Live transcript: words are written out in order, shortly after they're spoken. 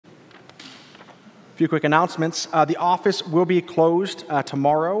few quick announcements. The office will be closed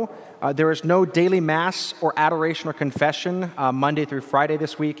tomorrow. There is no daily mass or adoration or confession Monday through Friday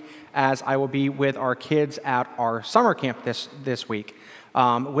this week, as I will be with our kids at our summer camp this week.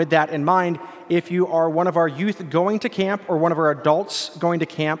 With that in mind, if you are one of our youth going to camp or one of our adults going to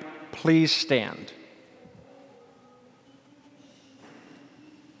camp, please stand.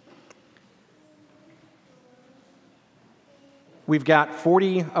 We've got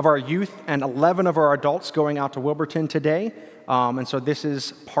 40 of our youth and 11 of our adults going out to Wilburton today, and so this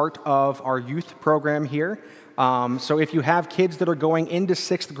is part of our youth program here. So if you have kids that are going into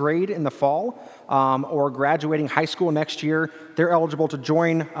 6th grade in the fall or graduating high school next year, they're eligible to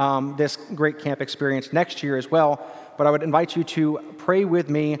join this great camp experience next year as well. But I would invite you to pray with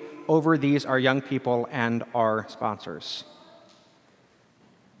me over these, our young people and our sponsors.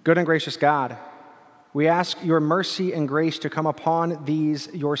 Good and gracious God, we ask your mercy and grace to come upon these,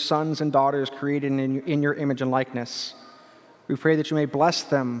 your sons and daughters created in your image and likeness. We pray that you may bless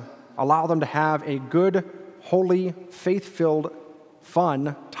them, allow them to have a good, holy, faith-filled,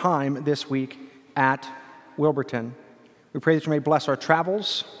 fun time this week at Wilburton. We pray that you may bless our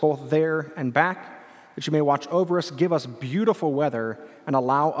travels, both there and back, that you may watch over us, give us beautiful weather, and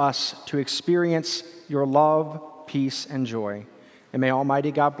allow us to experience your love, peace, and joy. And may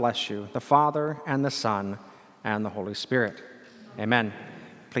Almighty God bless you, the Father, and the Son, and the Holy Spirit. Amen.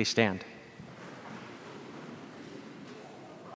 Please stand.